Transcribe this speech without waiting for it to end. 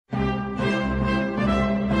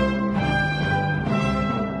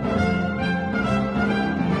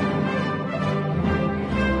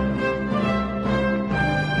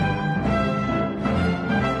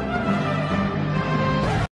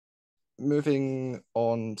moving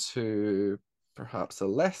on to perhaps a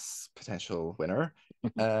less potential winner,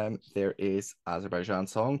 there is Azerbaijan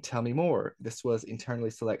song Tell Me More. This was internally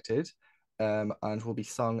selected and will be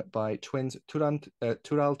sung by twins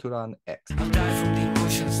TuralTuranX. I'm dying from the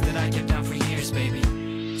emotions that I kept down for years, baby.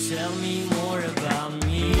 Tell me more about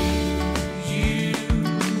me.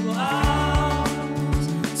 You are.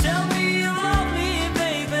 Tell me you love me,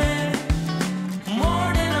 baby,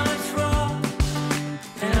 more than I thought.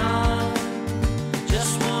 And I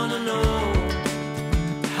just wanna know,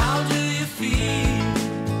 how do you feel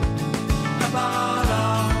about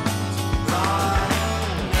us right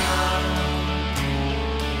now?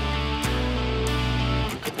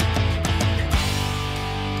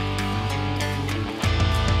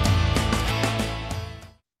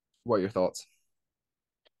 What are your thoughts?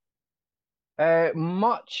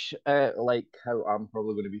 Much like how I'm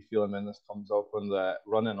probably going to be feeling when this comes up on the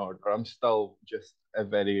running order. I'm still just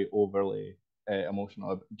very overly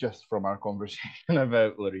emotional just from our conversation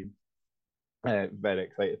about Loreen. Very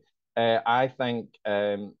excited. I think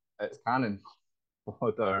it's canon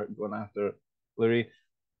what they're going after Loreen.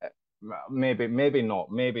 Maybe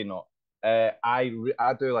not. Maybe not. I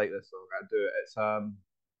do like this song. I do.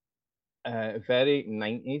 It's very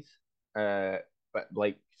 90s, but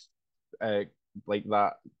uh, like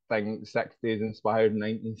that thing, 60s inspired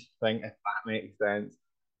 90s thing, if that makes sense.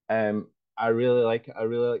 I really like it. I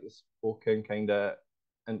really like the spoken kind of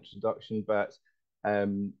introduction bits.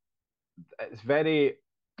 It's very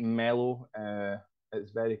mellow.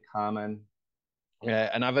 It's very calming.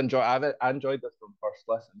 And I enjoyed this from first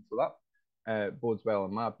listen, so that bodes well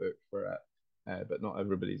in my book for it. But not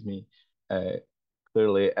everybody's me.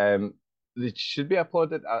 Clearly, they should be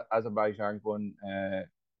applauded. Azerbaijan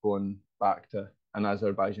going back to an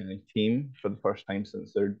Azerbaijani team for the first time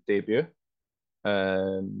since their debut.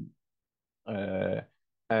 Um, uh,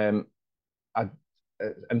 um, I,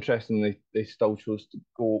 Interestingly, they still chose to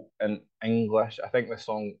go in English. I think the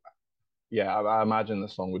song, yeah, I imagine the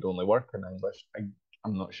song would only work in English.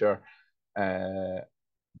 I'm not sure. Uh,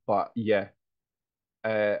 but yeah,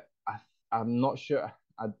 uh, I, I'm not sure.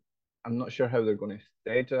 I'm not sure how they're going to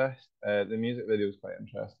stage this. The music video is quite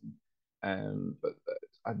interesting, but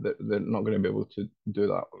they're not going to be able to do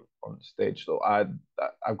that on stage. So I've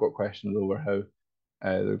got questions over how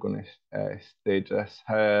they're going to stage this.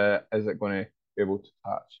 How is it going to be able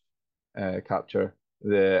to capture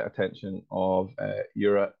the attention of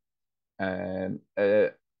Europe? I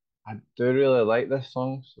do really like this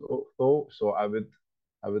song, so I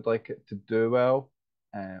would like it to do well.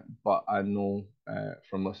 But I know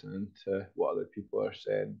from listening to what other people are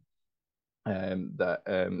saying that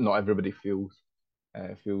not everybody feels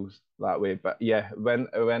that way. But yeah,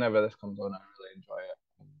 whenever this comes on, I really enjoy it.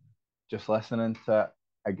 Just listening to it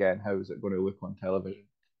again, how is it going to look on television?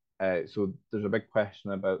 So there's a big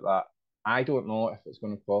question about that. I don't know if it's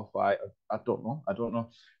going to qualify. I don't know. I don't know.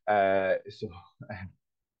 So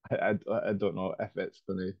I don't know if it's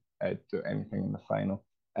going to do anything in the final.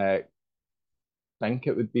 Think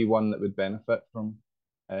it would be one that would benefit from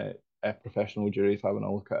professional juries having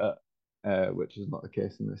a look at it, which is not the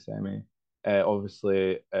case in the semi.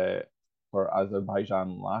 Obviously, for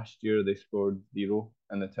Azerbaijan last year, they scored 0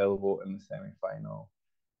 in the televote in the semi-final,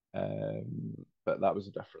 but that was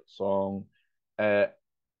a different song.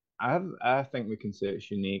 I think we can say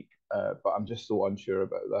it's unique, but I'm just so unsure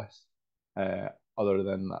about this. Other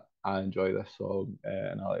than that, I enjoy this song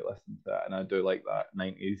and I like listening to it, and I do like that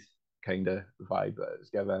 90s kind of vibe that it's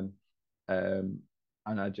given. And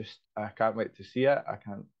I can't wait to see it. I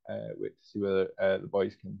can't wait to see whether the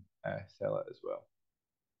boys can sell it as well.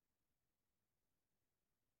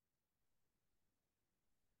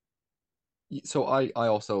 So I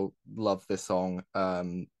also love this song.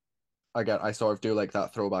 Again, I sort of do like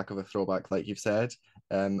that throwback of a throwback, like you've said.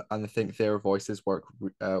 And I think their voices work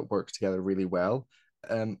together really well.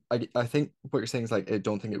 I think what you're saying is like I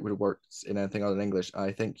don't think it would have worked in anything other than English.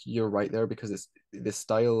 I think you're right there because it's this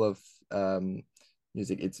style of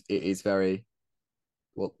music. It is very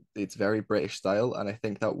well, it's very British style, and I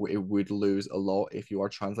think that it would lose a lot if you are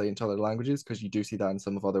translating to other languages because you do see that in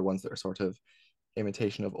some of other ones that are sort of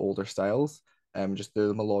imitation of older styles. Just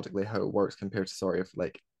the melodically how it works compared to sort of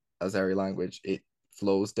like Azeri language, it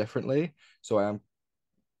flows differently. So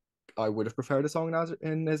I would have preferred a song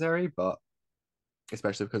in Azeri, but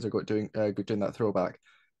especially because they're doing that throwback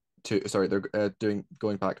to they're doing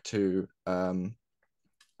going back to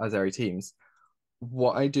Azeri teams.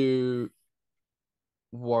 What I do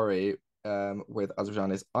worry with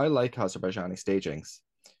Azerbaijan is I like Azerbaijani stagings,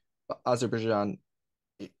 but Azerbaijan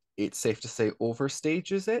it's safe to say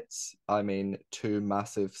overstages it. I mean, two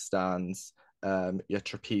massive stands your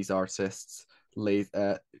trapeze artists,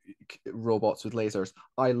 robots with lasers.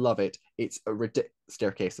 I love it. It's a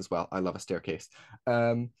staircase as well. I love a staircase.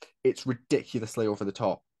 It's ridiculously over the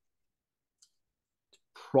top.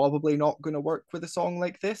 Probably not going to work with a song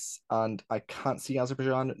like this, and I can't see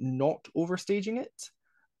Azerbaijan not overstaging it.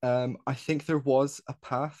 I think there was a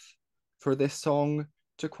path for this song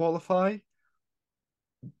to qualify,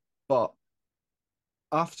 but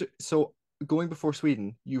going before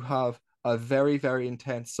Sweden, you have a very, very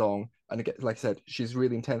intense song, and again, like I said, she's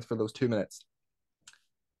really intense for those 2 minutes.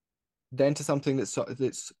 Then to something that's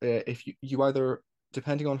if you either,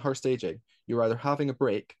 depending on her staging, you're either having a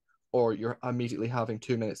break or you're immediately having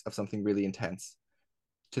 2 minutes of something really intense.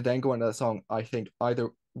 To then go into that song, I think either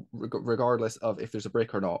regardless of if there's a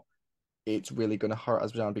break or not, it's really going to hurt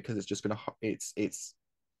Azerbaijan because it's just going to it's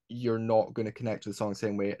you're not going to connect to the song the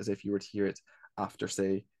same way as if you were to hear it after,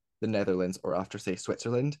 say, the Netherlands or after, say,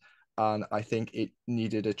 Switzerland. And I think it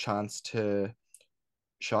needed a chance to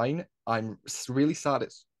shine. I'm really sad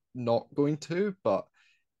it's not going to, but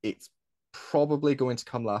it's probably going to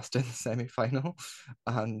come last in the semi-final.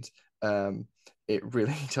 And it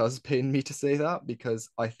really does pain me to say that because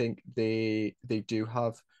I think they do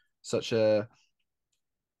have such a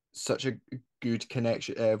good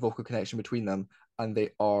connection, vocal connection between them, and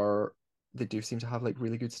they do seem to have like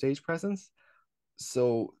really good stage presence.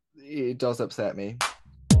 So it does upset me.